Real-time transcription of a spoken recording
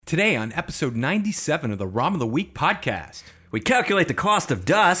Today on episode 97 of the ROM of the Week podcast. We calculate the cost of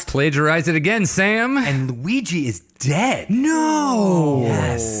dust. Plagiarize it again, Sam. And Luigi is dead. No.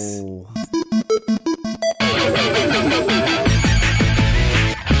 Yes.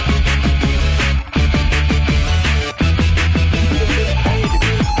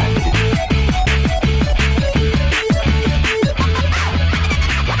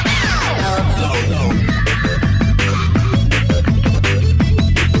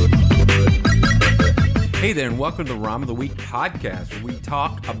 Hey there, and welcome to the ROM of the Week podcast, where we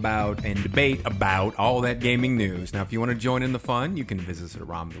talk about and debate about all that gaming news. Now, if you want to join in the fun, you can visit us at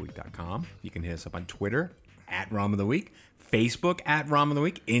romoftheweek.com. You can hit us up on Twitter, at ROM of the Week, Facebook, at ROM of the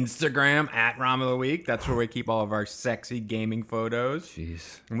Week, Instagram, at ROM of the Week. That's where we keep all of our sexy gaming photos.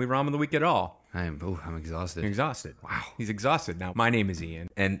 Jeez. And we ROM of the Week it all. I'm exhausted. You're exhausted. Wow. He's exhausted. Now, my name is Ian.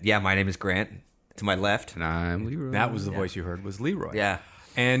 And yeah, my name is Grant. To my left. And I'm Leroy. That was the voice you heard, was Leroy. Yeah.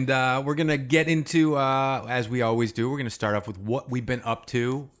 And we're going to get into, as we always do, we're going to start off with what we've been up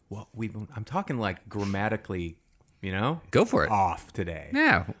to. I'm talking like grammatically, you know? Go for it. Off today.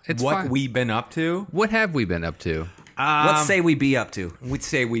 Yeah, it's what fine. we've been up to. What have we been up to? Let's say we be up to. We'd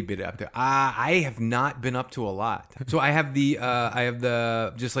say we've been up to. I have not been up to a lot. So I have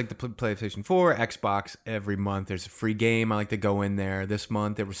the just like the PlayStation 4, Xbox. Every month there's a free game. I like to go in there. This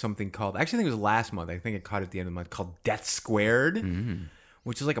month there was something called. Actually, I think it was last month. I think it caught it at the end of the month called Death Squared.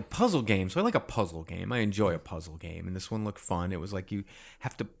 Which is like a puzzle game. So I like a puzzle game. I enjoy a puzzle game. And this one looked fun. It was like you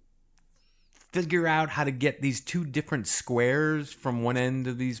have to figure out how to get these two different squares from one end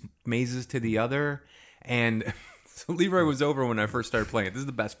of these mazes to the other. And so Leroy was over when I first started playing it. This is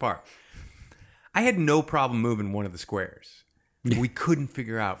the best part. I had no problem moving one of the squares. We couldn't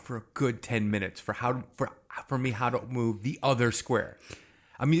figure out for a good 10 minutes for me how to move the other square.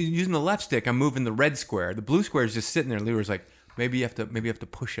 I'm using the left stick. I'm moving the red square. The blue square is just sitting there. Leroy's like, Maybe you have to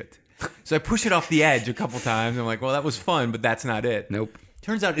push it. So I push it off the edge a couple times. I'm like, well, that was fun, but that's not it. Nope.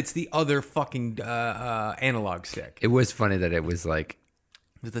 Turns out it's the other fucking analog stick. It was funny that it was like...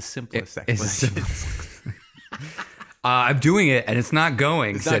 It was the simplest It's I'm doing it, and it's not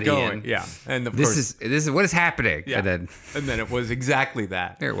going, It's said not going. Ian. Yeah. And of This is what is happening. yeah. And then it was exactly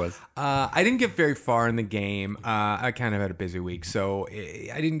that. there it was. I didn't get very far in the game. I kind of had a busy week, so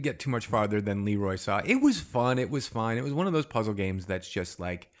I didn't get too much farther than Leroy saw. It was fun. It was fine. It was one of those puzzle games that's just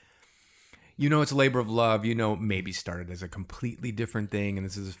like, it's a labor of love. Maybe started as a completely different thing, and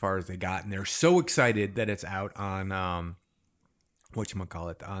this is as far as they got. And they're so excited that it's out on on the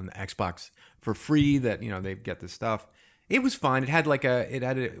Xbox for free. That they get this stuff. It was fine. It had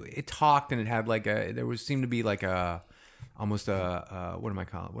it talked, and it had seemed to be like a. Almost what am I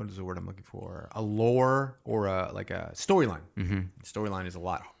calling it? What is the word I'm looking for? A lore or a storyline. Mm-hmm. Storyline is a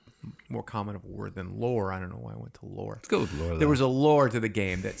lot more common of a word than lore. I don't know why I went to lore. Let's go with lore, though. There was a lore to the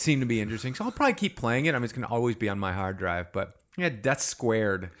game that seemed to be interesting, so I'll probably keep playing it. It's going to always be on my hard drive, but yeah, Death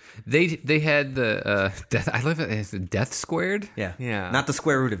Squared. They had the death. I love it. It's the Death Squared. Yeah. Not the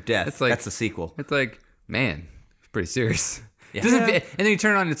square root of death. It's like, that's the sequel. It's like, man, it's pretty serious. Yeah. And then you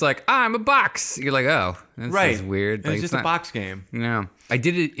turn it on, it's like, I'm a box. You're like, oh, that's weird. It's just a box game. No, I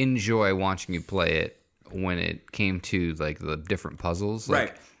did enjoy watching you play it when it came to like the different puzzles.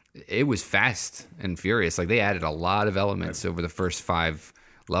 Like, right. It was fast and furious. Like they added a lot of elements over the first 5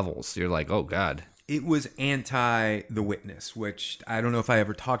 levels. You're like, oh god. It was anti The Witness, which I don't know if I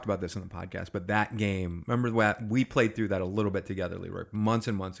ever talked about this on the podcast, but that game, remember that we played through that a little bit together, Leroy, months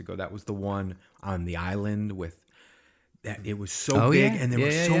and months ago. That was the one on the island with. That it was so big, and there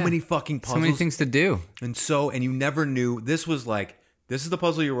were so many fucking puzzles. So many things to do. And you never knew. This was like, this is the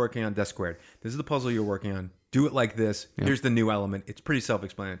puzzle you're working on, Death Squared. This is the puzzle you're working on. Do it like this. Yeah. Here's the new element. It's pretty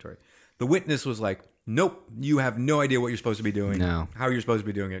self-explanatory. The Witness was like, nope, you have no idea what you're supposed to be doing. No. How you're supposed to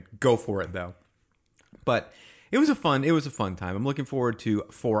be doing it. Go for it, though. But it was a fun time. I'm looking forward to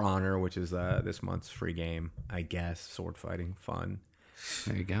For Honor, which is this month's free game, I guess. Sword fighting, fun.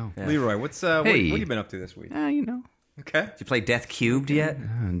 There you go. Yeah. Leroy, what have you been up to this week? Okay. Did you play Death Cubed yet?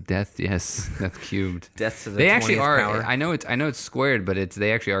 Death Cubed. Death to the They actually 20th are. power. I know it's squared, but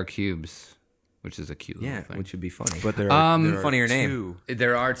they actually are cubes, which is a cute little thing. Which would be funny. But there are funnier two name.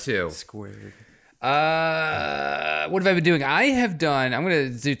 There are 2 squared. What have I been doing? I'm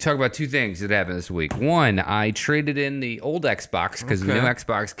going to talk about 2 things that happened this week. One, I traded in the old Xbox because the new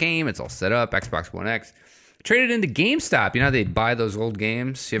Xbox came. It's all set up. Xbox One X. Traded into GameStop. You know how they buy those old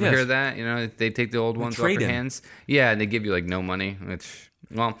games? You ever hear of that? They take the old ones off your hands. Yeah, and they give you like no money. Which,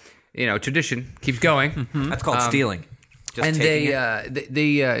 tradition keeps going. That's called stealing. Just and taking it?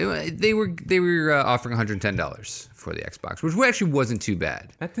 they were offering $110 for the Xbox, which actually wasn't too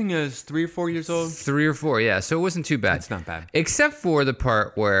bad. That thing is 3 or 4 years old. 3 or 4, yeah. So it wasn't too bad. It's not bad. Except for the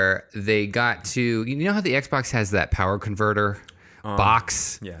part where they got to, you know how the Xbox has that power converter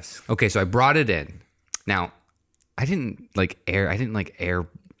box? Yes. Okay, so I brought it in. Now, I didn't air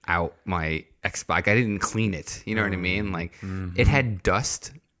out my Xbox. I didn't clean it. You know what I mean? Like it had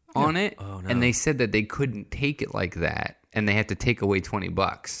dust on it, and they said that they couldn't take it like that, and they had to take away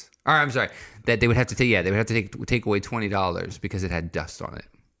 $20. Or I'm sorry, that they would have to take. Yeah, they would have to take away $20 because it had dust on it.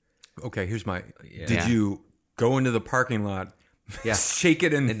 Okay, here's my. Yeah. Did you go into the parking lot? Yeah. Shake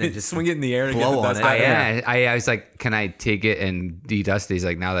it and then just swing it in the air and blow get the on dust it. out. Yeah, I was like, can I take it and dedust it? He's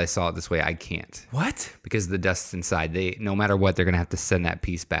like, now that I saw it this way, I can't. What? Because the dust's inside. No matter what, they're gonna have to send that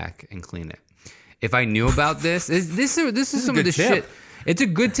piece back and clean it. If I knew about this is some of good the tip. shit. It's a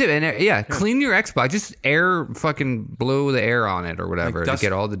good tip, and clean your Xbox. Just blow the air on it or whatever dust- to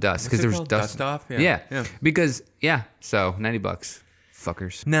get all the dust because what's it there's called? dust. Dust off? Yeah. Yeah. Because so $90,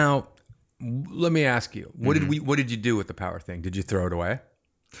 fuckers. Now, let me ask you. What did you do with the power thing? Did you throw it away?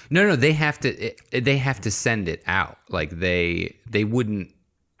 No, they have to send it out. Like they wouldn't.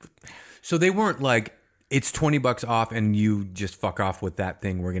 So they weren't like, it's $20 off and you just fuck off with that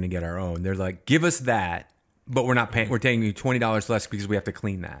thing. We're going to get our own. They're like, give us that, but we're not paying. We're taking you $20 less because we have to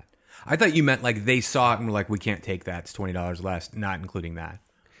clean that. I thought you meant like they saw it and were like, we can't take that. It's $20 less, not including that.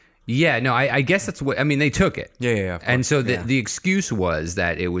 Yeah, no, I guess that's what I mean. They took it. Yeah. Of And course. so the excuse was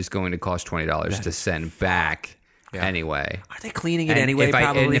that it was going to cost $20 to send back anyway. Are they cleaning it And anyway?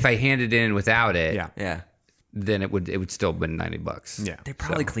 and if I handed it in without it, yeah. then it would still have been $90. Yeah. They're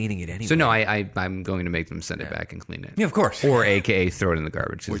probably cleaning it anyway. So no, I'm going to make them send it back and clean it. Yeah, of course. Or AKA throw it in the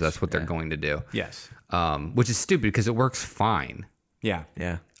garbage because that's what they're going to do. Yes. Which is stupid because it works fine. Yeah.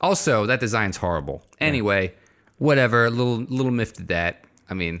 Yeah. Also, that design's horrible. Anyway, whatever. Little miffed at that.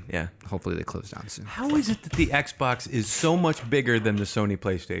 I mean, hopefully they close down soon. How is it that the Xbox is so much bigger than the Sony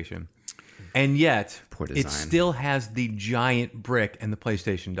PlayStation, and yet Poor it design. still has the giant brick and the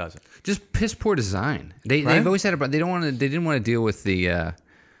PlayStation doesn't? Just piss poor design. They've always had they didn't want to deal with the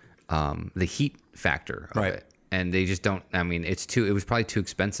heat factor of Right. it, and they just don't. I mean, it was probably too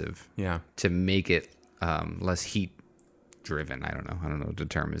expensive. Yeah. To make it less heat driven. I don't know what the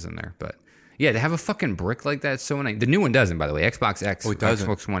term is in there, but yeah, to have a fucking brick like that is so annoying. The new one doesn't, by the way. Xbox X, it doesn't.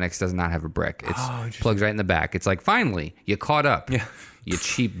 Xbox One X does not have a brick. It's interesting. plugs right in the back. It's like finally you caught up. Yeah. You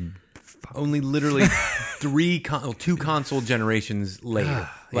cheap. Only literally two console generations later.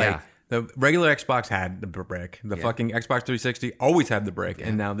 Yeah. The regular Xbox had the brick. The fucking Xbox 360 always had the brick,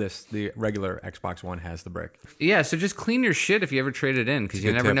 and now the regular Xbox One has the brick. Yeah, so just clean your shit if you ever trade it in, because you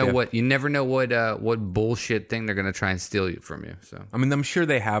good never tip, know yeah. what bullshit thing they're gonna try and steal from you. So I mean, I'm sure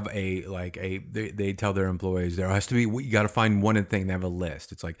they have they tell their employees there has to be, you got to find one thing. They have a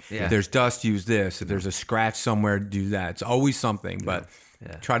list. It's like, if there's dust, use this. If there's a scratch somewhere, do that. It's always something, but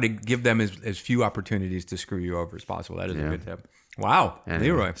try to give them as few opportunities to screw you over as possible. That is a good tip. Wow, anyway,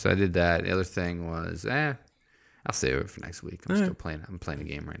 Leroy. So I did that. The other thing was, I'll save it for next week. I'm playing a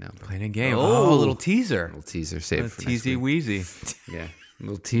game right now. Playing a game. Oh, a little teaser. Little teaser, save it for next Teasy week. Weezy. Yeah, a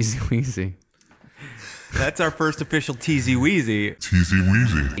little teasy weezy. That's our first official Teasy Weezy. Teasy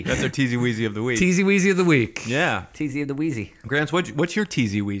Weezy. That's our Teasy Weezy of the week. Teasy weezy of the week. Yeah. Teasy of the Wheezy. Grants, what's your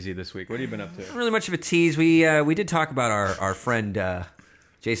Teasy Weezy this week? What have you been up to? Not really much of a tease. We did talk about our friend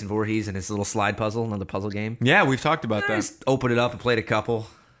Jason Voorhees and his little slide puzzle, another puzzle game. Yeah, we've talked about I that. just opened it up and played a couple.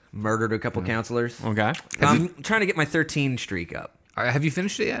 Murdered a couple counselors. Okay. I'm trying to get my 13 streak up. Have you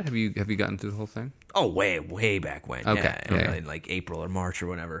finished it yet? Have you gotten through the whole thing? Oh, way back when. Okay. Yeah, in like April or March or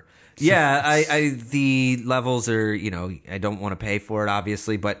whatever. Yeah, I the levels are, I don't want to pay for it,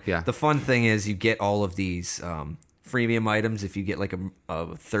 obviously, but the fun thing is you get all of these freemium items if you get like a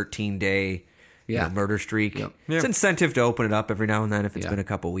 13-day murder streak. Yep. It's incentive to open it up every now and then if it's been a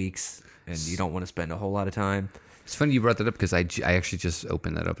couple weeks and you don't want to spend a whole lot of time. It's funny you brought that up because I actually just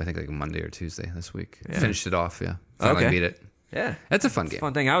opened that up, I think like Monday or Tuesday this week. Finished it off, Finally beat it. Yeah. That's a fun game.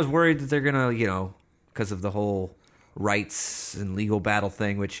 Fun thing. I was worried that they're going to, because of the whole rights and legal battle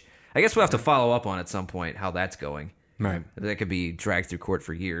thing, which I guess we'll have to follow up on at some point, how that's going. Right. That could be dragged through court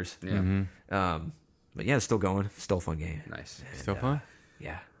for years. Yeah. Mm-hmm. But yeah, it's still going. Still a fun game. Nice. Still fun?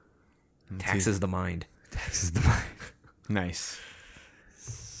 Yeah. Taxes the mind. Texas the mind. Nice.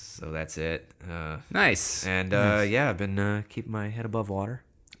 So that's it. Nice. And yeah, I've been keeping my head above water.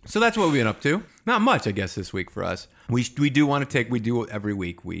 So that's what we've been up to. Not much, I guess, this week for us. We do want to we do every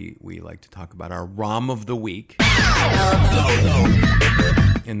week. We like to talk about our ROM of the week.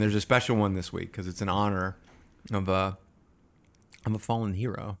 And there's a special one this week because it's in honor of a fallen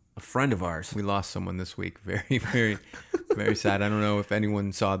hero. friend of ours. We lost someone this week. Very, very, very sad. I don't know if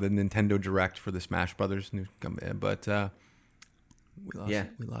anyone saw the Nintendo Direct for the Smash Brothers new, but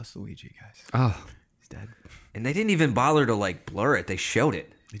we lost Luigi, guys. Oh, He's dead. And they didn't even bother to like blur it. They showed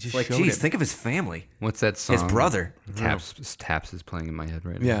it. They just like, showed geez, it. think of his family. what's that song? His brother. Taps is playing in my head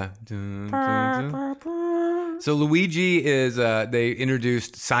right now. Yeah. Dun, dun, dun. So Luigi is. They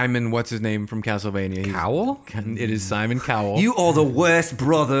introduced Simon. What's his name from Castlevania? Cowell? It is Simon Cowell. You are the worst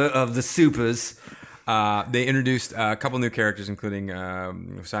brother of the supers. They introduced a couple new characters, including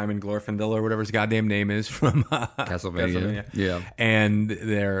Simon Glorfindel or whatever his goddamn name is from Castlevania. Yeah. And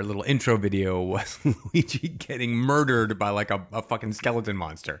their little intro video was Luigi getting murdered by like a fucking skeleton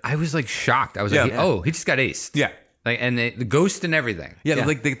monster. I was like shocked. I was like, he just got aced. Yeah. Like, and the ghost and everything. Yeah,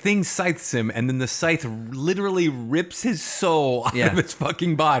 like the thing scythes him, and then the scythe literally rips his soul out of his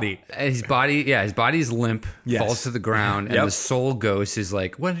fucking body. His body's limp, Yes. falls to the ground, and the soul ghost is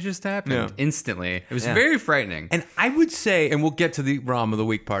like, what just happened? Yeah. Instantly. It was very frightening. And I would say, and we'll get to the ROM of the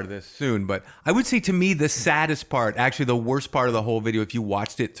week part of this soon, but I would say to me the saddest part, actually the worst part of the whole video, if you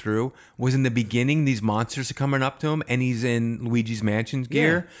watched it through, was in the beginning. These monsters are coming up to him, and he's in Luigi's Mansion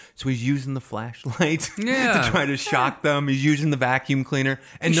gear, so he's using the flashlight to try to shock them. He's using the vacuum cleaner,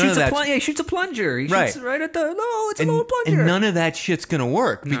 and He none of shoots that. he shoots a plunger. He Right. shoots right at the. No, it's a little plunger. And none of that shit's gonna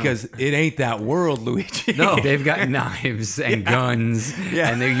work because it ain't that world, Luigi. No. They've got knives and guns,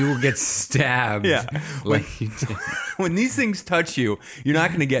 and you will get stabbed. Yeah. Like you did. When these things touch you, you're not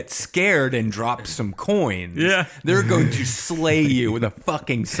going to get scared and drop some coins. Yeah. They're going to slay you with a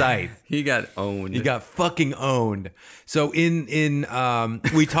fucking scythe. He got owned. You got fucking owned. So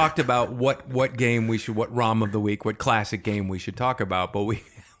we talked about what ROM of the week, what classic game we should talk about, but we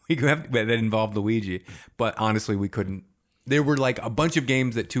have that involved Luigi. But honestly, we couldn't. There were like a bunch of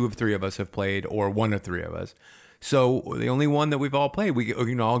games that 2 of 3 of us have played, or 1 of 3 of us. So the only one that we've all played, we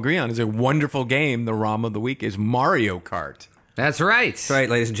can all agree on, is a wonderful game. The ROM of the week is Mario Kart. That's right. That's right,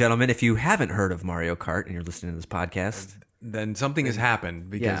 ladies and gentlemen. If you haven't heard of Mario Kart and you're listening to this podcast, then something has happened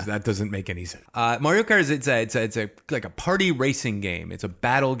because that doesn't make any sense. Mario Kart is it's like a party racing game. It's a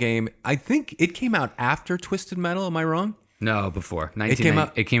battle game. I think it came out after Twisted Metal. Am I wrong? No, before. It came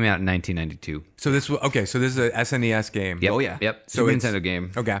out in 1992. So this was okay. So this is a SNES game. Yep. Oh, yeah. Yep. So Super it's- Nintendo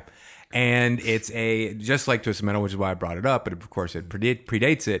game. Okay. And it's just like Twisted Metal, which is why I brought it up, but of course it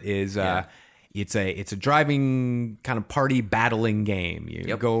predates it. It's a driving kind of party battling game.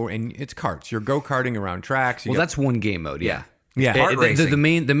 You go and it's karts. You're go karting around tracks. That's one game mode. Yeah. Yeah. Kart racing.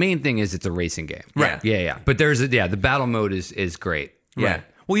 The main thing is it's a racing game. Right. Yeah. But the battle mode is great. Right.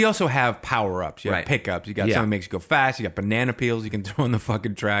 Well, you also have power-ups. You have Right. pickups. You got Yeah. something that makes you go fast. You got banana peels you can throw on the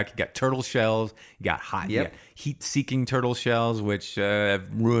fucking track. You got turtle shells. You got heat-seeking turtle shells, which have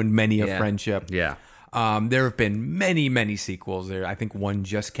ruined many a friendship. Yeah. There have been many, many sequels. There, I think one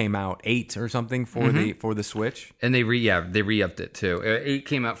just came out, 8 or something for the Switch. And they re-upped it too. 8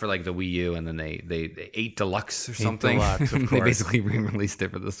 came out for like the Wii U, and then they 8 Deluxe or something. Deluxe, of They course. basically re-released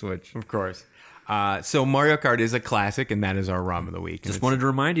it for the Switch. Of course. So Mario Kart is a classic, and that is our ROM of the week. just wanted to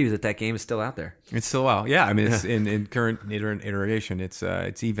remind you that game is still out there. It's still out. Yeah, I mean, it's in current iteration.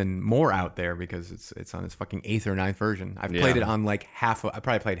 It's even more out there because it's on its fucking 8th or 9th version. I've played it on like half. I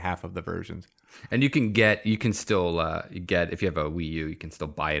probably played half of the versions. And you can still get, if you have a Wii U, you can still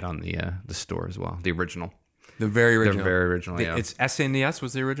buy it on the store as well. The original. The very original. The very original, yeah. It's SNES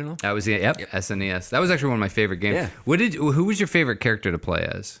was the original? That was SNES. That was actually one of my favorite games. Yeah. Who was your favorite character to play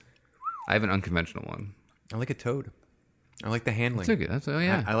as? I have an unconventional one. I like a Toad. I like the handling. That's okay.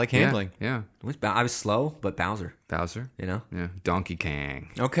 Yeah. I like handling. Yeah. I was slow, but Bowser. Bowser. You know? Yeah. Donkey Kong.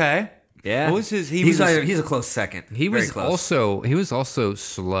 Okay. Yeah. What was his? He's a close second. He Very was close. also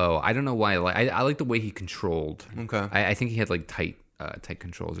slow. I don't know why. I like the way he controlled. Okay. I think he had like tight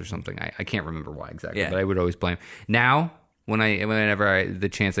controls or something. I can't remember why exactly. Yeah. But I would always play him. Now, whenever the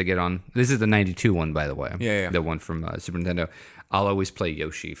chance I get on, this is the '92 one, by the way. Yeah. The one from Super Nintendo. I'll always play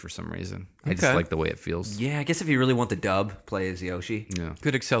Yoshi for some reason. I just like the way it feels. Yeah, I guess if you really want the dub, play as Yoshi. Yeah.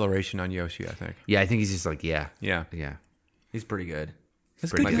 Good acceleration on Yoshi, I think. Yeah, I think he's just like Yeah. He's pretty good.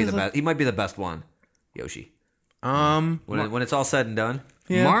 That's He might be the best. He might be the best one, Yoshi. When it's all said and done.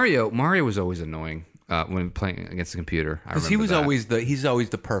 Yeah. Mario was always annoying when playing against the computer. Because he's always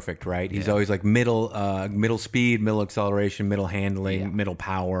the perfect, right? He's always like middle speed, middle acceleration, middle handling, middle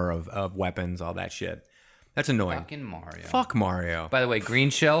power of weapons, all that shit. That's annoying. fucking Mario. Fuck Mario. By the way, green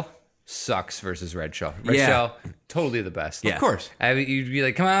shell sucks versus red shell. Red shell, totally the best. Of course. You'd be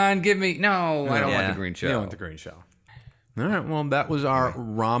like, come on, give me. No, I don't want the green You shell. don't want the green shell. All right, well, that was our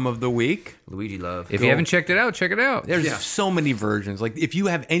ROM of the week. Luigi love. If you haven't checked it out, check it out. There's so many versions. Like, if you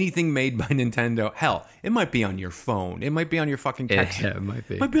have anything made by Nintendo, hell, it might be on your phone. It might be on your fucking text. Yeah, it might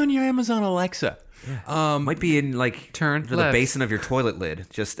be. Might be on your Amazon Alexa. Might be in like Turn the left. basin of your toilet lid,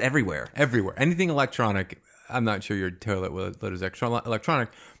 just everywhere. Everywhere. Anything electronic. I'm not sure your toilet lid is electronic,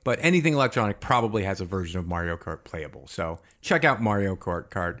 but anything electronic probably has a version of Mario Kart playable. So check out Mario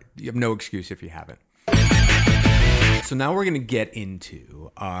Kart. You have no excuse if you haven't. So now we're going to get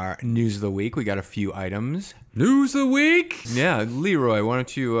into our news of the week. We got a few items. News of the week. Yeah, Leroy, why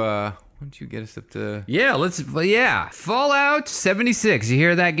don't you get us up to... Yeah, Fallout 76. You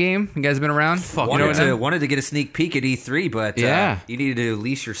hear that game? You guys been around? Wanted to get a sneak peek at E3, but you needed to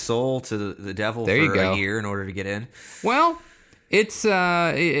lease your soul to the devil for a year in order to get in. Well, it's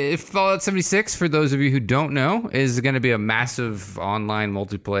Fallout 76, for those of you who don't know, is going to be a massive online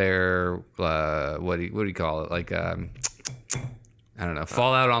multiplayer, what do you call it? Like, I don't know,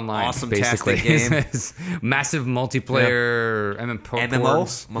 Fallout Online, awesome basically. game. Massive multiplayer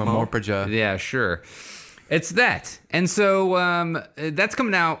MMORPG. Yeah, sure. It's that. And so that's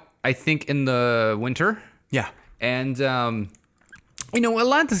coming out, I think, in the winter. Yeah. And, a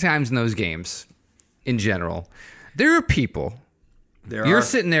lot of times in those games, in general, there are people... You're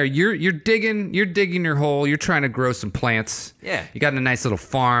sitting there. You're digging your hole. You're trying to grow some plants. Yeah. You got a nice little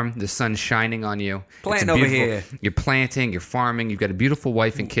farm. The sun's shining on you. Planting over here. You're planting. You're farming. You've got a beautiful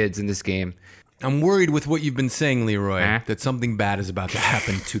wife and kids in this game. I'm worried with what you've been saying, Leroy, that something bad is about to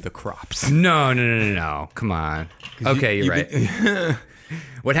happen to the crops. No. Come on. Okay, you're right.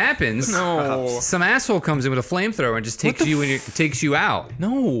 What happens? Some asshole comes in with a flamethrower and just takes you out.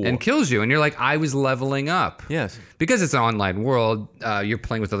 No. And kills you. And you're like, I was leveling up. Yes. Because it's an online world, you're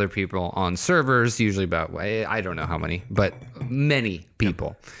playing with other people on servers, usually about, I don't know how many, but many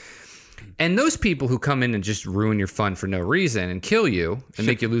people. Yep. And those people who come in and just ruin your fun for no reason and kill you and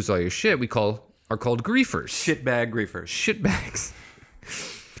make you lose all your shit, are called griefers. Shitbag griefers. Shitbags.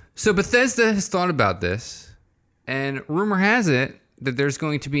 So Bethesda has thought about this, and rumor has it that there's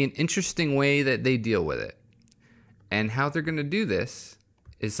going to be an interesting way that they deal with it. And how they're going to do this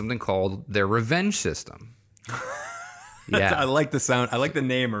is something called their revenge system. Yeah. I like the sound. I like the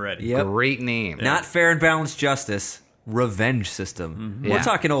name already. Yep. Great name. Not fair and balanced justice. Revenge system. Mm-hmm. We're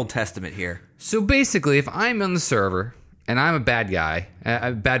talking Old Testament here. So basically, if I'm on the server and I'm a bad guy,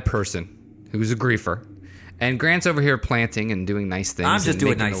 a bad person who's a griefer, and Grant's over here planting and doing nice things. I'm just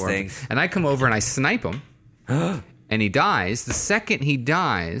doing nice things. And I come over and I snipe him, and he dies. The second he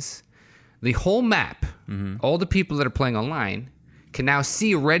dies, the whole map, all the people that are playing online, can now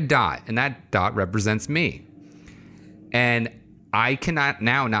see a red dot, and that dot represents me. And I cannot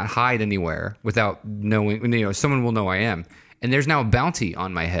now not hide anywhere without knowing, someone will know I am. And there's now a bounty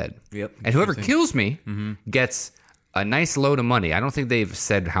on my head. Yep. And whoever kills me gets a nice load of money. I don't think they've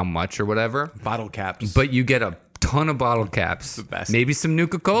said how much or whatever. Bottle caps. But you get a ton of bottle caps. The best. Maybe some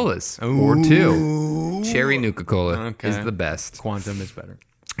Nuka-Colas. Or two. Cherry Nuka-Cola is the best. Quantum is better.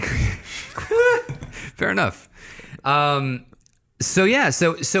 Fair enough. So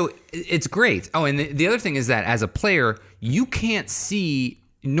it's great. Oh, and the other thing is that as a player, you can't see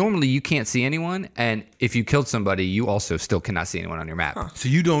anyone, and if you killed somebody, you also still cannot see anyone on your map. So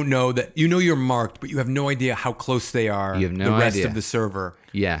you don't know that you're marked, but you have no idea how close they are. You have no the rest idea. of the server.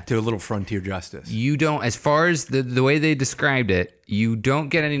 Yeah. To a little frontier justice. You don't, as far as the way they described it, you don't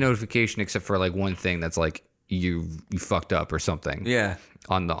get any notification except for like one thing that's like you fucked up or something. Yeah.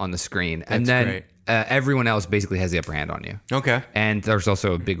 On the screen, That's and then great. Everyone else basically has the upper hand on you. Okay. And there's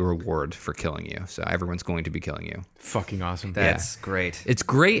also a big reward for killing you, so everyone's going to be killing you. Fucking awesome. That's great. It's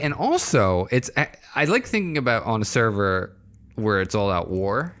great, and also I like thinking about on a server where it's all out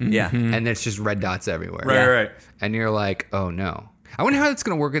war. Yeah. And there's just red dots everywhere. Right. And you're like, oh no. I wonder how that's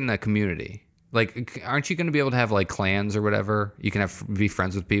going to work in the community. Like, aren't you going to be able to have like clans or whatever? You can be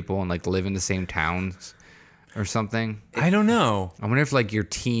friends with people and like live in the same towns or something. I don't know. I wonder if like your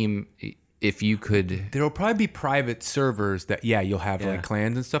team, if you could. There'll probably be private servers that, you'll have like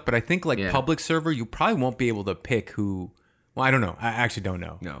clans and stuff. But I think like public server, you probably won't be able to pick who. Well, I don't know. I actually don't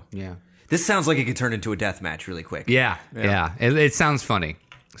know. No. Yeah. This sounds like it could turn into a death match really quick. Yeah. It sounds funny.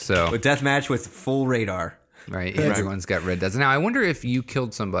 So a death match with full radar. Right. Everyone's got red dots. Now, I wonder if you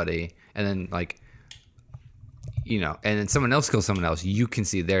killed somebody and then like, and then someone else kills someone else, you can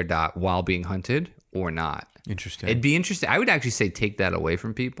see their dot while being hunted or not. Interesting. It'd be interesting. I would actually say take that away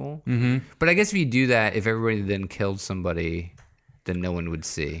from people. Mm-hmm. But I guess if you do that, if everybody then killed somebody, then no one would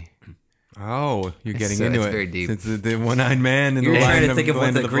see. Oh, you're getting So into it's it. very deep. It's the one-eyed man in You're the trying line to think of what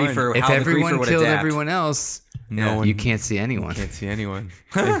land the blind. griefer, If how the griefer everyone would killed adapt. everyone else, No one, You can't see anyone. can't see anyone.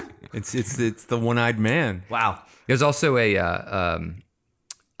 It's the one-eyed man. Wow. There's also a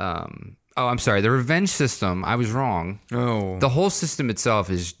I'm sorry, the revenge system. I was wrong. Oh, The whole system itself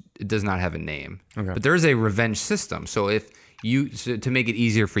it does not have a name. Okay. But there is a revenge system. So to make it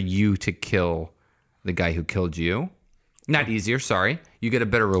easier for you to kill the guy who killed you, not easier, sorry, you get a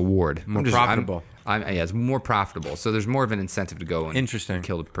better reward. More profitable. Yeah, it's more profitable. So there's more of an incentive to go and Interesting.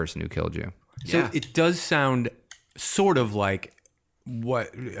 kill the person who killed you. So Yeah. it does sound sort of like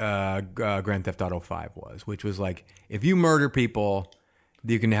what Grand Theft Auto 5 was, which was like if you murder people,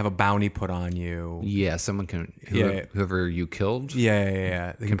 you can have a bounty put on you. Yeah, someone can Yeah. whoever you killed.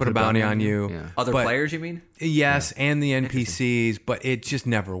 Yeah. They can put a bounty on you. Yeah. Other But- players, you mean? Yes, and the NPCs, but it just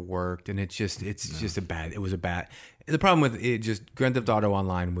never worked, and it's just it was a bad. The problem with it, just Grand Theft Auto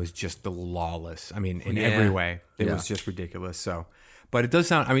Online was just lawless. I mean, in every way, it was just ridiculous. So, but it does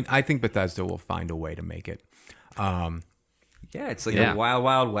sound. I mean, I think Bethesda will find a way to make it. Yeah, it's like Yeah. a wild,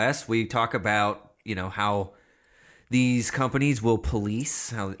 wild west. We talk about, how these companies will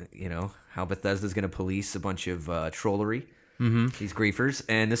police, how Bethesda's going to police a bunch of trollery, these griefers.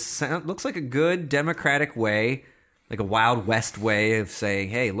 And this looks like a good democratic way, like a wild west way of saying,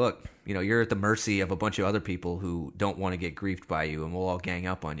 hey, look, you're at the mercy of a bunch of other people who don't want to get griefed by you, and we'll all gang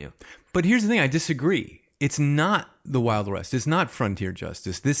up on you. But here's the thing: I disagree. It's not the Wild West. It's not frontier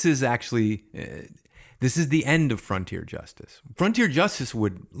justice. This is actually. This is the end of frontier justice. Frontier justice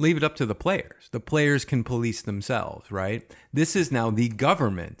would leave it up to the players. The players can police themselves, right? This is now the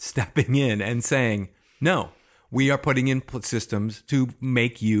government stepping in and saying, no, we are putting in systems to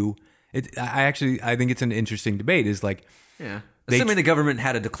make you. I think it's an interesting debate. Is like, Yeah. Assuming the government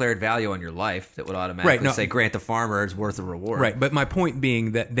had a declared value on your life that would automatically say grant the farmer is worth a reward. Right. But my point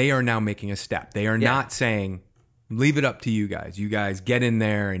being that they are now making a step. They are not saying, leave it up to you guys. You guys get in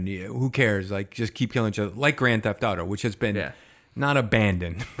there and who cares? Like, just keep killing each other. Like Grand Theft Auto, which has been not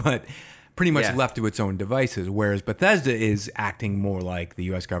abandoned, but pretty much left to its own devices. Whereas Bethesda is acting more like the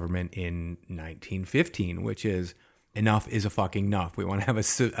U.S. government in 1915, which is enough is a fucking enough. We want to have a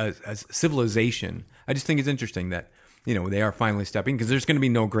civilization. I just think it's interesting that, they are finally stepping, because there's going to be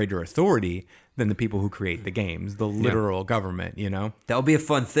no greater authority than the people who create the games, the literal government, That That would be a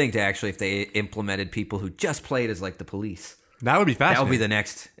fun thing to actually, if they implemented people who just played as like the police. That would be fascinating. That would be the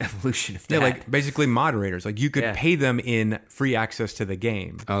next evolution of that. Yeah, like basically moderators. Like you could pay them in free access to the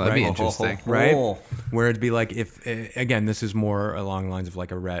game. Oh, that'd be interesting. Right? Where it'd be like if, again, this is more along the lines of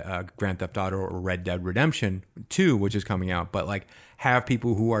like a Grand Theft Auto or Red Dead Redemption 2, which is coming out. But like have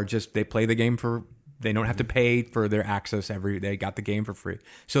people who are just, they play the game they don't have to pay for their access they got the game for free.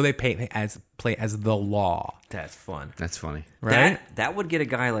 So they play as the law. That's fun. That's funny. Right? That would get a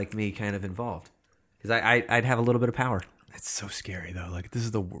guy like me kind of involved. Because I'd have a little bit of power. It's so scary though. Like this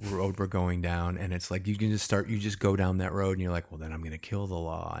is the road we're going down, and it's like you just go down that road, and you're like, well, then I'm going to kill the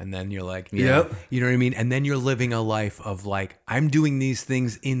law, and then you're like, Yep. you know what I mean? And then you're living a life of like, I'm doing these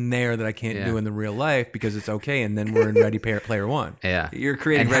things in there that I can't do in the real life because it's okay, and then we're in Ready Player One. Yeah. You're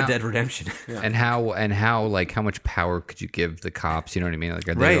creating And Red how- Dead Redemption. And how like how much power could you give the cops? You know what I mean? Like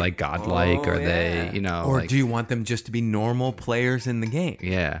are they like godlike? Are they Or like, do you want them just to be normal players in the game?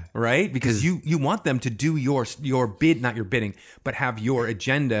 yeah. Right? Because you want them to do your bid, not your bidding, but have your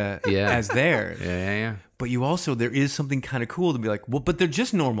agenda as theirs. Yeah. But you also, there is something kind of cool to be like, well, but they're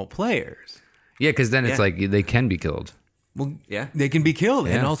just normal players. Yeah, because then it's like they can be killed. Well, Yeah. they can be killed,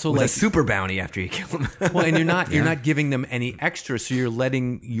 and also With like a super bounty after you kill them. well, and you're not giving them any extra, so you're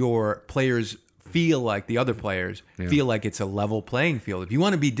letting your players feel like the other players feel like it's a level playing field. If you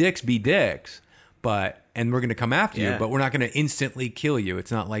want to be dicks, and we're going to come after you, but we're not going to instantly kill you.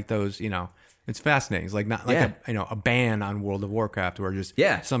 It's not like those, It's fascinating. It's like not like a ban on World of Warcraft where just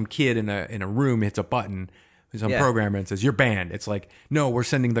some kid in a room hits a button, some programmer, and says you're banned. It's like, no, we're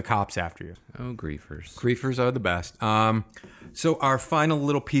sending the cops after you. Oh, griefers. Griefers are the best. So our final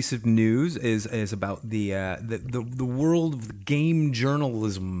little piece of news is about the world of game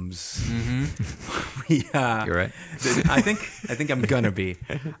journalisms. You're right. I think I'm gonna be.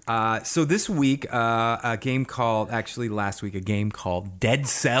 So this week, last week, a game called Dead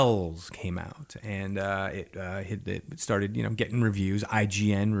Cells came out, and it started getting reviews.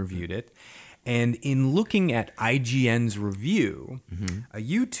 IGN reviewed it. And in looking at IGN's review, a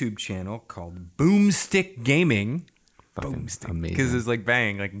YouTube channel called Boomstick Gaming, Boomstick, amazing. because it's like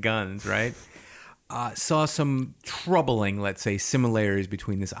bang, like guns, right? saw some troubling, let's say, similarities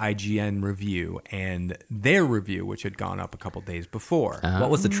between this IGN review and their review, which had gone up a couple days before. What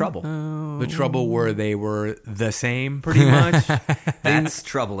was the trouble? The trouble were they were the same, pretty much. That's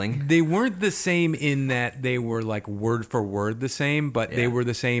troubling. They weren't the same in that they were like word for word the same, but they were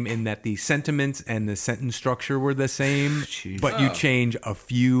the same in that the sentiments and the sentence structure were the same. But you change a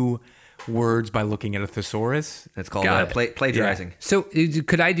few words by looking at a thesaurus. That's called plagiarizing. Yeah. So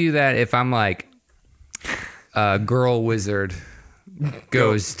could I do that if I'm like a girl wizard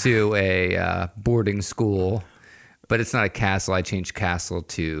goes to a boarding school, but it's not a castle? I change castle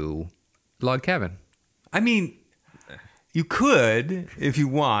to log cabin. I mean, you could if you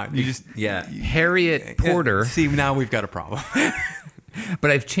want. You just Harriet Porter. See, now we've got a problem.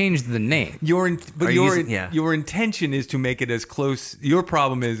 But I've changed the name. Your intention is to make it as close. Your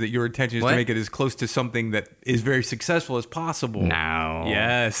problem is that your intention is to make it as close to something that is very successful as possible. No.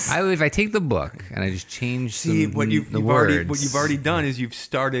 Yes. If I take the book and I just change what you've already done is you've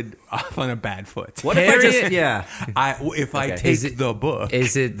started off on a bad foot. What if I take the book?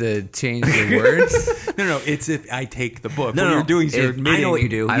 Is it the change the words? No. It's if I take the book. No, what you're doing is you're admitting. I know what you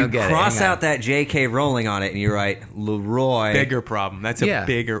do. I don't get cross out that J.K. Rowling on it, and you write Leroy. Bigger problem. That's a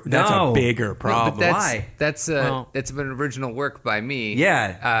bigger problem. Why? That's an original work by me.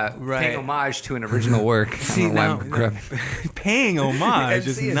 Yeah, paying homage to an original work. Paying homage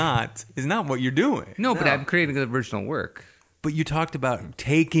is not what you're doing. No, but I'm creating an original work. But you talked about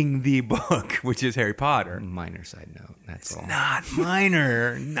taking the book, which is Harry Potter. Minor side note. That's all. Not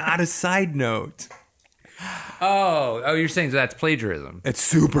minor. Not a side note. Oh, you're saying that's plagiarism? It's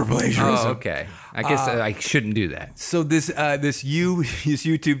super plagiarism. Oh, okay. I guess I shouldn't do that. So this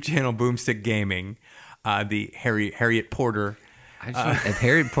YouTube channel, Boomstick Gaming, the Harriet Porter. If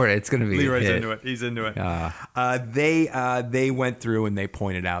Harriet Porter, it's going to be Leroy's into it. He's into it. They went through and they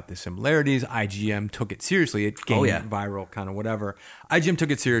pointed out the similarities. IGN took it seriously. It gained viral, kind of whatever. IGN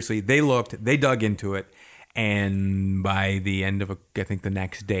took it seriously. They looked. They dug into it. And by the end of, I think the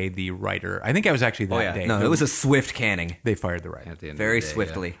next day, the writer, I think I was actually that day. No, it was a swift canning. They fired the writer. Very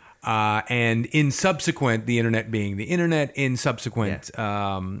swiftly. And in subsequent, the internet being the internet, in subsequent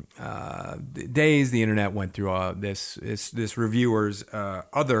days, the internet went through this reviewer's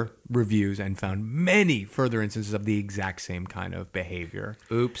other reviews and found many further instances of the exact same kind of behavior.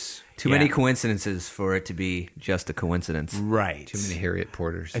 Oops. Too many coincidences for it to be just a coincidence. Right. Too many Harriet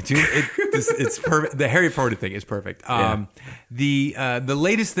Porters. It's perfect. The Harriet Porter thing is perfect. The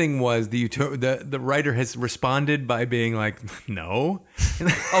latest thing was the writer has responded by being like, no.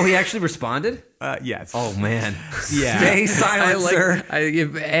 Oh, he actually responded? Yes. Oh, man. Yeah. Stay silent, sir. I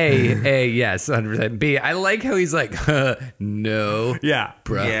give A, yes, 100%. B, I like how he's like, no. Yeah.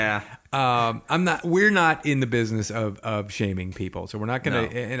 Bruh. Yeah. We're not in the business of shaming people, so we're not gonna. No.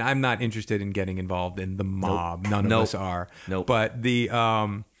 And I'm not interested in getting involved in the mob. Nope. None of us are. Nope. But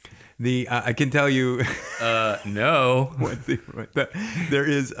I can tell you. No. There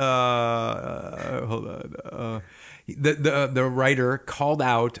is. Hold on. The writer called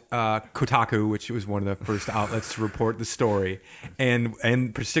out Kotaku, which was one of the first outlets to report the story, and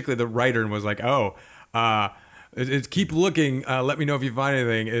particularly the writer, and was like, It's keep looking. Let me know if you find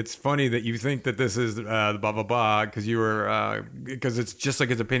anything. It's funny that you think that this is blah blah blah because it's just like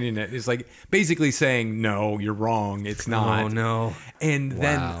his opinion. It's like basically saying no, you're wrong. It's not. Oh no. And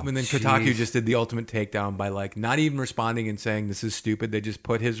then Kotaku just did the ultimate takedown by like not even responding and saying this is stupid. They just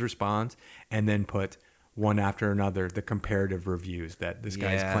put his response and then put one after another the comparative reviews that this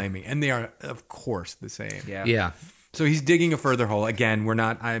guy is claiming, and they are of course the same. Yeah. So he's digging a further hole. Again,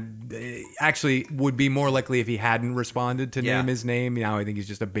 I actually would be more likely if he hadn't responded to name his name. Now I think he's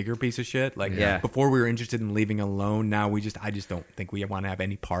just a bigger piece of shit. Like before we were interested in leaving alone. Now I just don't think we want to have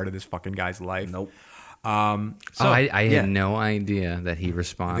any part of this fucking guy's life. Nope. I had no idea that he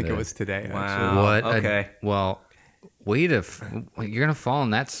responded. I think it was today. Wow. Actually. What? Okay. Wait you're gonna fall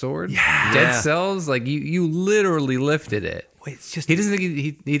on that sword? Yeah. Dead Cells? Like you literally lifted it. Wait, it's just he doesn't think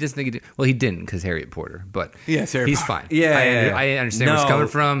he doesn't think he did. Well, he didn't because Harriet Porter, but he's fine. I understand where he's coming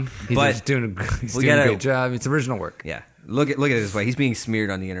from. He's just doing a great job. It's original work. Yeah, look at it this way. He's being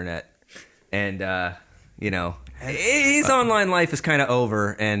smeared on the internet, and his online life is kind of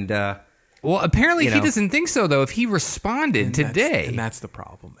over. And well, apparently he doesn't think so though. If he responded today, and that's the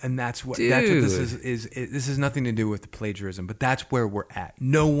problem, and that's what this is. This has nothing to do with the plagiarism, but that's where we're at.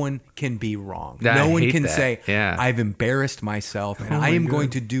 No one can be wrong. No one can say, "I've embarrassed myself, and I am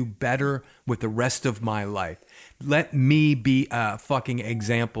going to do better with the rest of my life." Let me be a fucking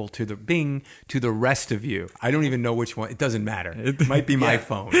example to the rest of you. I don't even know which one. It doesn't matter. It might be my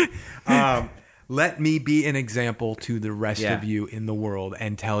phone. let me be an example to the rest of you in the world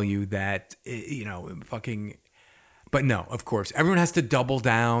and tell you that, fucking... But no, of course, everyone has to double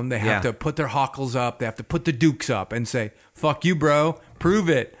down. They have to put their hockles up. They have to put the dukes up and say, fuck you, bro. Prove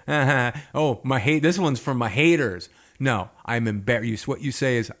it. This one's from my haters. No, I'm embarrassed. What you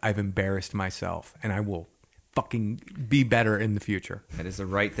say is, I've embarrassed myself, and I will fucking be better in the future. That is the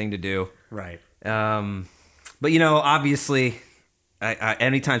right thing to do. Right. But, obviously,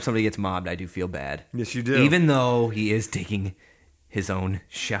 anytime somebody gets mobbed, I do feel bad. Yes, you do. Even though he is digging his own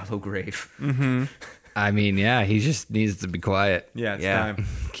shallow grave. Mm-hmm. I mean, he just needs to be quiet. Yeah, it's time.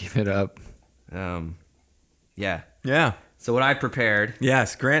 Keep it up. Yeah. So what I prepared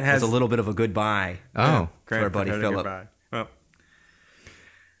yes, Grant has was a little bit of a goodbye. Oh. To our buddy Philip. Well.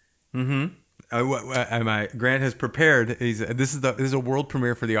 Grant has prepared. This is a world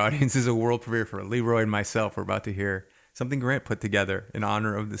premiere for the audience. This is a world premiere for Leroy and myself. We're about to hear something Grant put together in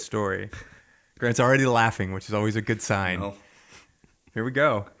honor of the story. Grant's already laughing, which is always a good sign. No. Here we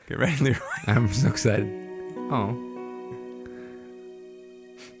go. Get ready, Leroy. I'm so excited. Oh.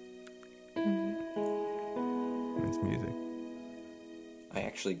 It's music. I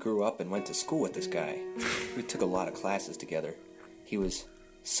actually grew up and went to school with this guy. We took a lot of classes together. He was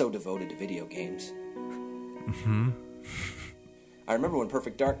so devoted to video games. Mm-hmm. I remember when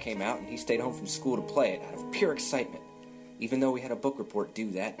Perfect Dark came out and he stayed home from school to play it out of pure excitement, even though we had a book report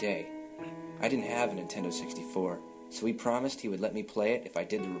due that day. I didn't have a Nintendo 64, so he promised he would let me play it if I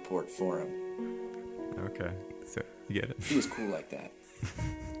did the report for him. Okay, so you get it. He was cool like that.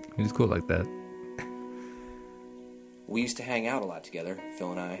 He was cool like that. We used to hang out a lot together,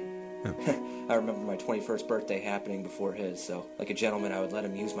 Phil and I. I remember my 21st birthday happening before his, so like a gentleman, I would let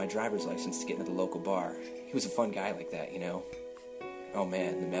him use my driver's license to get into the local bar. He was a fun guy like that, Oh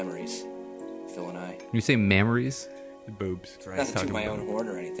man, the memories. Phil and I. You say memories? The boobs. Right. Not to toot my own horn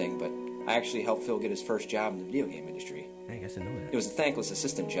or anything, but I actually helped Phil get his first job in the video game industry. I guess I know that. It was a thankless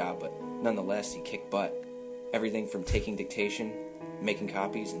assistant job, but nonetheless, he kicked butt. Everything from taking dictation, making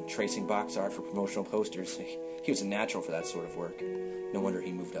copies, and tracing box art for promotional posters. He was a natural for that sort of work. No wonder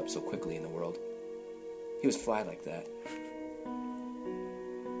he moved up so quickly in the world. He was fly like that.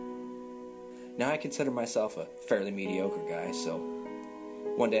 Now I consider myself a fairly mediocre guy, so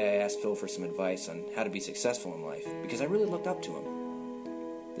one day I asked Phil for some advice on how to be successful in life, because I really looked up to him.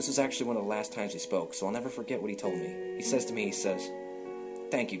 This was actually one of the last times we spoke, so I'll never forget what he told me. He says,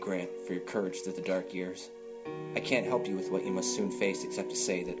 "Thank you, Grant, for your courage through the dark years. I can't help you with what you must soon face except to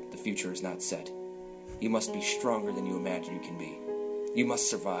say that the future is not set. You must be stronger than you imagine you can be. You must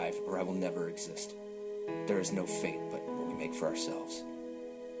survive, or I will never exist. There is no fate but what we make for ourselves."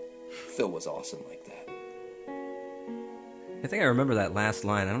 Phil was awesome like that. I think I remember that last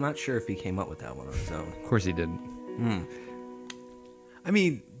line. I'm not sure if he came up with that one on his own. Of course he did. I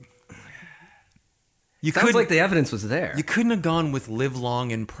mean, sounds like the evidence was there. You couldn't have gone with "live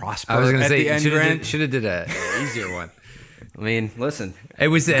long and prosper." I was going to say, Grant. should have did an easier one. I mean, listen. It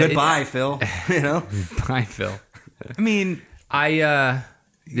was goodbye, Phil. Bye, Phil. I mean,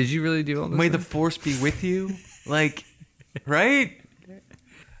 did you really do all this? May the force be with you. Like, right?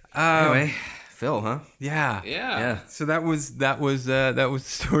 Anyway, Phil, huh? Yeah. So that was the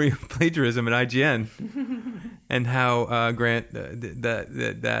story of plagiarism at IGN, and how Grant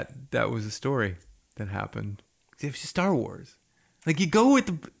that was a story that happened. It was Star Wars. Like you go with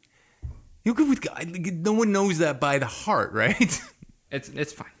no one knows that by the heart, right? It's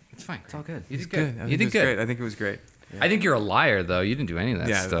fine. It's fine. It's all good. You did good. You did good. I think it was great. I think you're a liar, though. You didn't do any of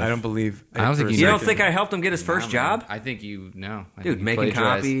that stuff. I don't believe. I don't think you don't think I helped him get his first job? I think you know. Dude, making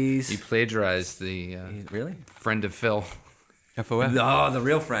copies. You plagiarized the really friend of Phil. FOF. Oh, the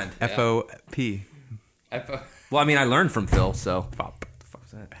real friend. FOP. Well, I mean, I learned from Phil, so. What the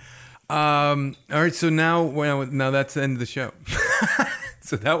fuck's that? All right, so now that's the end of the show.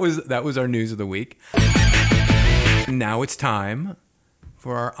 So that was our news of the week. Now it's time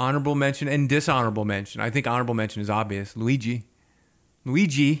for our honorable mention and dishonorable mention. I think honorable mention is obvious. Luigi,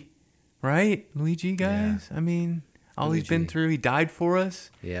 right? Luigi, guys. Yeah. I mean, all he's been through. He died for us.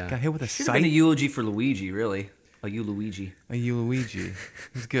 Yeah. Got hit with a Should sight. have been a eulogy for Luigi, really. A Luigi.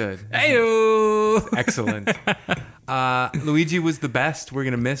 He's good. Hey-o! Excellent. Luigi was the best. We're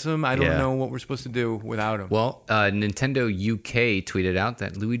going to miss him. I don't know what we're supposed to do without him. Well, Nintendo UK tweeted out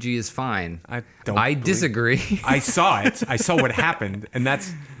that Luigi is fine. I disagree. I saw it. I saw what happened, and that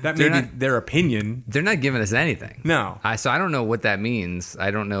may be their opinion. They're not giving us anything. No. So I don't know what that means. I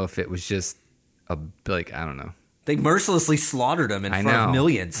don't know if it was just I don't know. They mercilessly slaughtered him in front of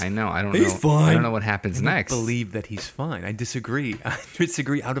millions. I know. I don't He's know. fine. I don't know what happens next. I believe that he's fine. I disagree. I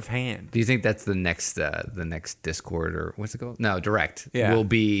disagree out of hand. Do you think that's the next Discord or what's it called? No, Direct. Yeah. Will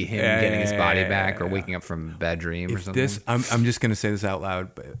be him getting his body back or yeah. waking up from a bad dream or If something? I'm just going to say this out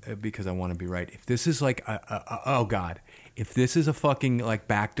loud because I want to be right. If this is like, oh God, if this is a fucking like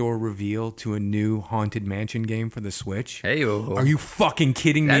backdoor reveal to a new Haunted Mansion game for the Switch, Heyo. are you fucking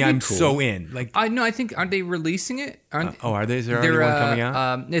kidding me? That'd be I'm cool. so in. Like, No, I think aren't they releasing it? are they? Is there already one coming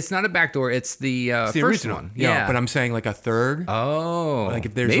out? It's not a backdoor. It's the, It's the first original one. Yeah, but I'm saying like a third. Oh, Like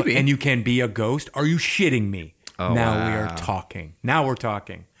if there's maybe. and you can be a ghost. Are you shitting me? Oh, now we wow. are talking. Now we're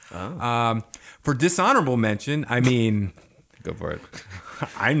talking. For dishonorable mention, I mean, Go for it.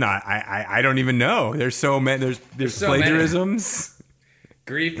 I'm not. I don't even know. There's so many. There's so many. plagiarisms,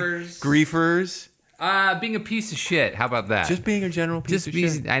 griefers, being a piece of shit. How about that? just being a general piece of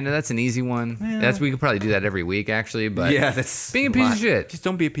shit. I know that's an easy one. We could probably do that every week, actually. But Yeah, that's being a a piece lot. of shit. Just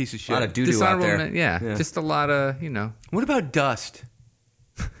don't be a piece of A shit. lot of doo-doo out Dishonorable there. yeah, just a lot of What about dust?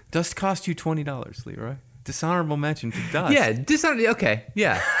 Dust cost you $20, Leroy. Dishonorable mention to dust. Yeah, dishonorable. Okay,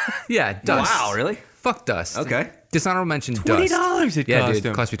 yeah, yeah. Dust. Wow, really? Fuck dust. Okay. Dishonorable mention. $20 Dust. it Yeah, cost dude,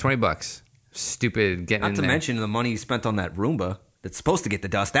 him. it cost me $20. Stupid getting Not in to there. mention the money you spent on that Roomba that's supposed to get the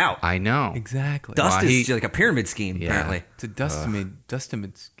dust out. I know. Exactly. Dust Well, is like a pyramid scheme, Yeah. apparently. It's a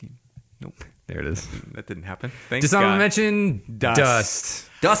dustimate scheme. Nope, There it is. that didn't happen. Thanks, Dishonorable God. mention. Dust.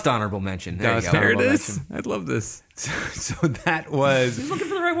 Dust honorable mention. There Dust you go. There it Honorable is. mention. I love this. So that was Looking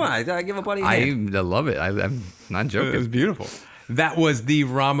for the right one. I give a buddy a I hand. love it. I'm not it was joking. beautiful. That was the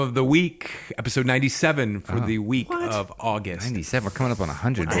ROM of the week, episode 97 for the week of August. 97. We're coming up on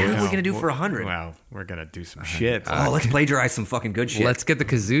 100. What are we dude. going to do for 100? Well, we're gonna do some shit. Oh, let's plagiarize some fucking good shit. Let's get the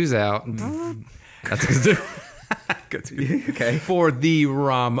kazoos out. That's kazoo. Okay. For the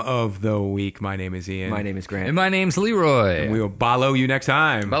ROM of the week, my name is Ian. My name is Grant. And my name's Leroy. We will follow you next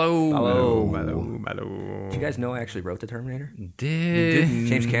time. Hello. Did you guys know I actually wrote the Terminator? Did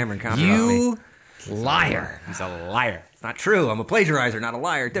James Cameron commented on me. you liar? He's a liar. It's not true. I'm a plagiarizer, not a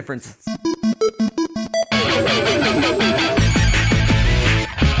liar. Difference.